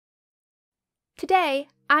Today,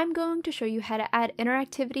 I'm going to show you how to add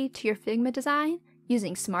interactivity to your Figma design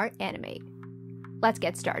using Smart Animate. Let's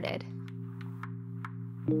get started.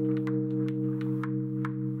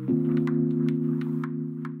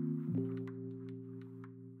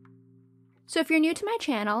 So if you're new to my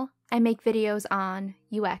channel, I make videos on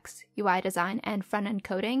UX, UI design, and front-end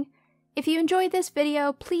coding. If you enjoyed this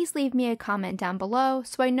video, please leave me a comment down below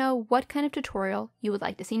so I know what kind of tutorial you would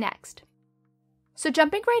like to see next. So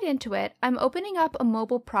jumping right into it, I'm opening up a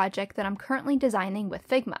mobile project that I'm currently designing with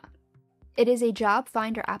Figma. It is a job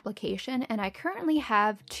finder application, and I currently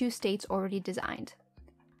have 2 states already designed.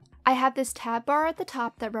 I have this tab bar at the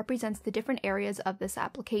top that represents the different areas of this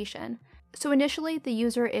application. So initially, the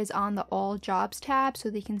user is on the All Jobs tab,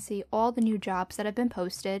 so they can see all the new jobs that have been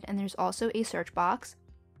posted, and there's also a search box.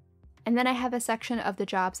 And then I have a section of the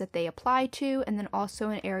jobs that they apply to, and then also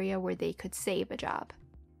an area where they could save a job.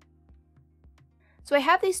 So I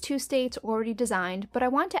have these 2 states already designed, but I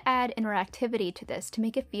want to add interactivity to this to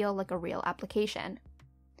make it feel like a real application.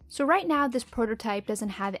 So right now, this prototype doesn't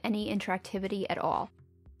have any interactivity at all.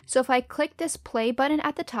 So if I click this play button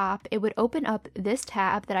at the top, it would open up this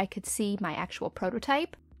tab that I could see my actual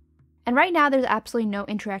prototype. And right now there's absolutely no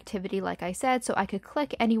interactivity, like I said, so I could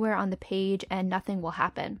click anywhere on the page and nothing will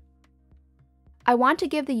happen. I want to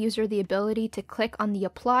give the user the ability to click on the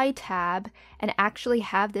Apply tab and actually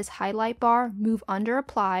have this highlight bar move under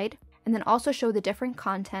Applied, and then also show the different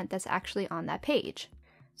content that's actually on that page.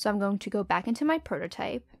 So I'm going to go back into my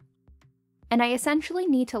prototype, and I essentially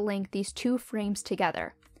need to link these 2 frames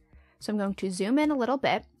together. So I'm going to zoom in a little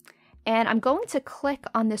bit, and I'm going to click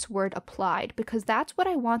on this word Applied because that's what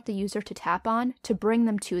I want the user to tap on to bring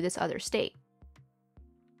them to this other state.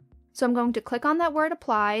 So I'm going to click on that word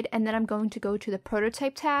Applied, and then I'm going to go to the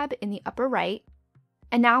Prototype tab in the upper right.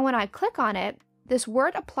 And now when I click on it, this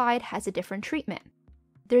word Applied has a different treatment.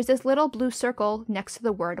 There's this little blue circle next to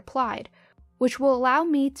the word Applied, which will allow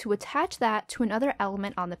me to attach that to another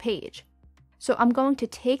element on the page. So I'm going to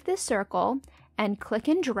take this circle and click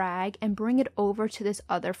and drag and bring it over to this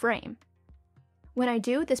other frame. When I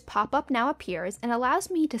do, this pop-up now appears and allows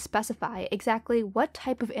me to specify exactly what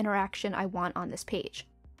type of interaction I want on this page.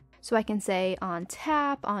 So I can say on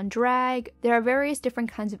tap, on drag. There are various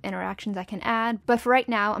different kinds of interactions I can add, but for right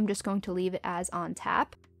now, I'm just going to leave it as on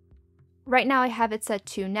tap. Right now I have it set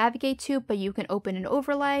to navigate to, but you can open an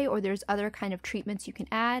overlay or there's other kind of treatments you can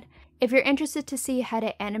add. If you're interested to see how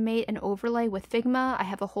to animate an overlay with Figma, I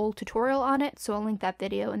have a whole tutorial on it, so I'll link that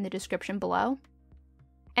video in the description below.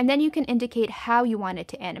 And then you can indicate how you want it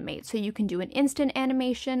to animate, so you can do an instant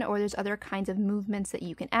animation or there's other kinds of movements that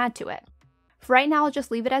you can add to it. For right now, I'll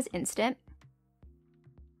just leave it as instant.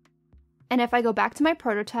 And if I go back to my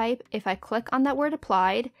prototype, if I click on that word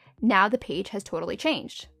Applied, now the page has totally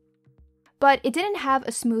changed. But it didn't have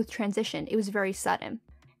a smooth transition, it was very sudden.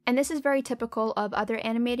 And this is very typical of other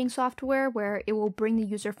animating software where it will bring the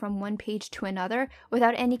user from one page to another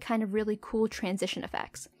without any kind of really cool transition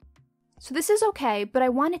effects. So this is okay, but I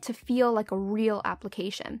want it to feel like a real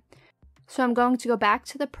application. So I'm going to go back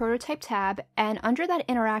to the Prototype tab, and under that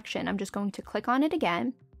interaction, I'm just going to click on it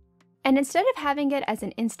again. And instead of having it as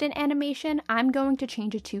an instant animation, I'm going to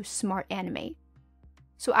change it to Smart Animate.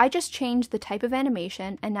 So I just changed the type of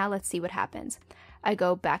animation, and now let's see what happens. I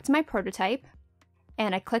go back to my prototype,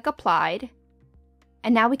 and I click Applied,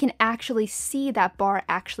 and now we can actually see that bar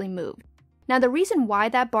actually move. Now the reason why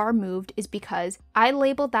that bar moved is because I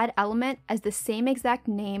labeled that element as the same exact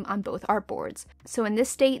name on both artboards. So in this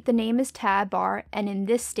state, the name is tab bar, and in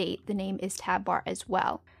this state, the name is tab bar as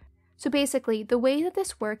well. So basically, the way that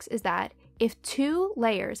this works is that if 2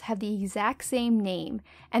 layers have the exact same name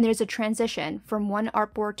and there's a transition from one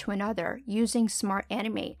artboard to another using Smart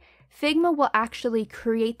Animate, Figma will actually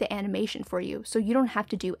create the animation for you, so you don't have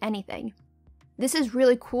to do anything. This is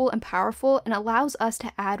really cool and powerful and allows us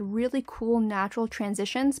to add really cool natural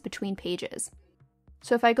transitions between pages.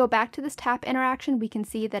 So if I go back to this tap interaction, we can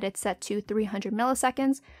see that it's set to 300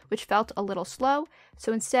 milliseconds, which felt a little slow,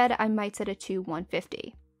 so instead I might set it to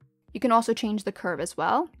 150. You can also change the curve as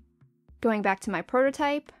well. Going back to my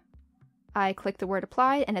prototype, I click the word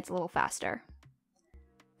Apply and it's a little faster.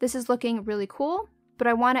 This is looking really cool, but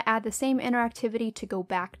I want to add the same interactivity to go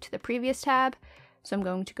back to the previous tab. So I'm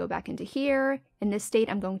going to go back into here. In this state,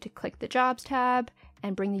 I'm going to click the Jobs tab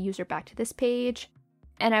and bring the user back to this page.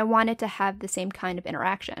 And I want it to have the same kind of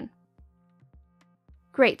interaction.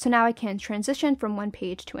 Great, so now I can transition from one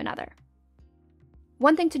page to another.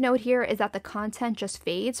 One thing to note here is that the content just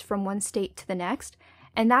fades from one state to the next,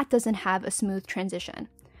 and that doesn't have a smooth transition.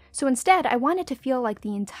 So instead, I want it to feel like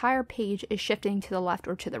the entire page is shifting to the left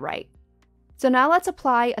or to the right. So now let's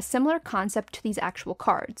apply a similar concept to these actual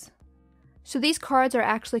cards. So these cards are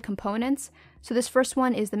actually components. So this first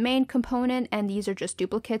one is the main component, and these are just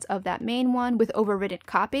duplicates of that main one with overwritten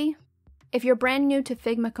copy. If you're brand new to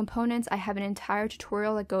Figma components, I have an entire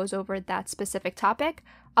tutorial that goes over that specific topic.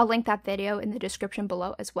 I'll link that video in the description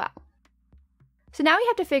below as well. So now we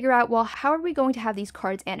have to figure out, well, how are we going to have these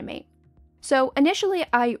cards animate? So initially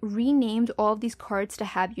I renamed all of these cards to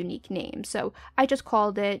have unique names. So I just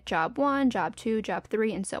called it job 1, job 2, job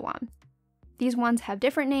 3, and so on. These ones have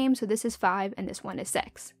different names, so this is 5 and this one is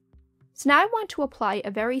 6. So now I want to apply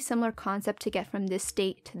a very similar concept to get from this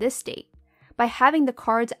state to this state by having the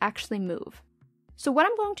cards actually move. So what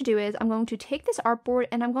I'm going to do is I'm going to take this artboard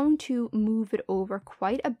and I'm going to move it over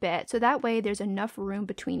quite a bit so that way there's enough room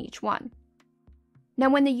between each one. Now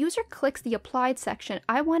when the user clicks the applied section,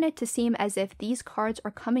 I want it to seem as if these cards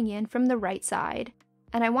are coming in from the right side,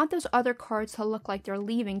 and I want those other cards to look like they're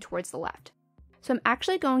leaving towards the left. So I'm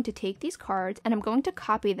actually going to take these cards and I'm going to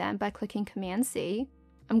copy them by clicking Command C.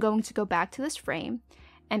 I'm going to go back to this frame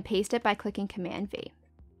and paste it by clicking Command V.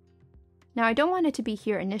 Now I don't want it to be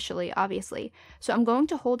here initially, obviously, so I'm going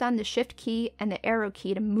to hold down the Shift key and the arrow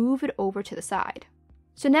key to move it over to the side.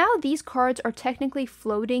 So now these cards are technically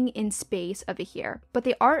floating in space over here, but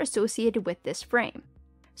they are associated with this frame.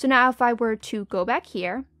 So now if I were to go back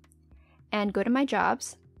here and go to my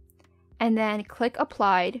jobs and then click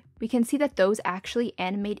Applied, we can see that those actually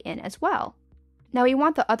animate in as well. Now we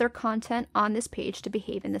want the other content on this page to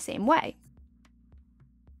behave in the same way.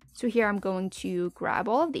 So here I'm going to grab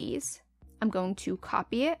all of these, I'm going to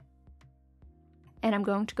copy it, and I'm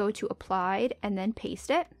going to go to Applied and then paste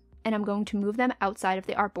it, and I'm going to move them outside of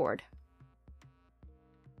the artboard.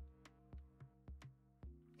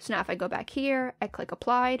 So now if I go back here, I click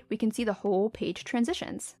Applied, we can see the whole page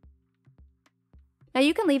transitions. Now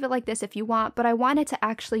you can leave it like this if you want, but I want it to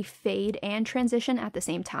actually fade and transition at the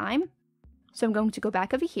same time. So I'm going to go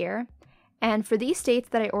back over here, and for these states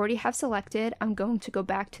that I already have selected, I'm going to go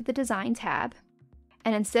back to the Design tab,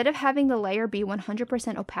 and instead of having the layer be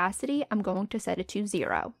 100% opacity, I'm going to set it to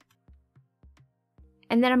 0.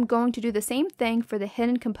 And then I'm going to do the same thing for the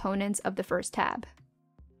hidden components of the first tab.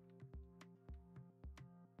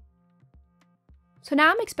 So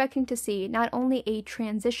now I'm expecting to see not only a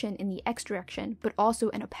transition in the X direction, but also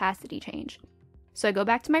an opacity change. So I go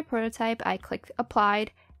back to my prototype, I click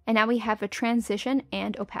Applied, and now we have a transition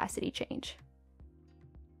and opacity change.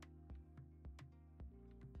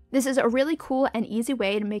 This is a really cool and easy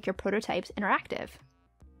way to make your prototypes interactive.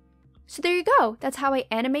 So there you go, that's how I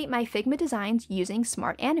animate my Figma designs using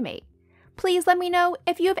Smart Animate. Please let me know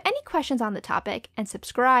if you have any questions on the topic and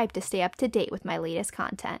subscribe to stay up to date with my latest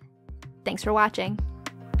content. Thanks for watching.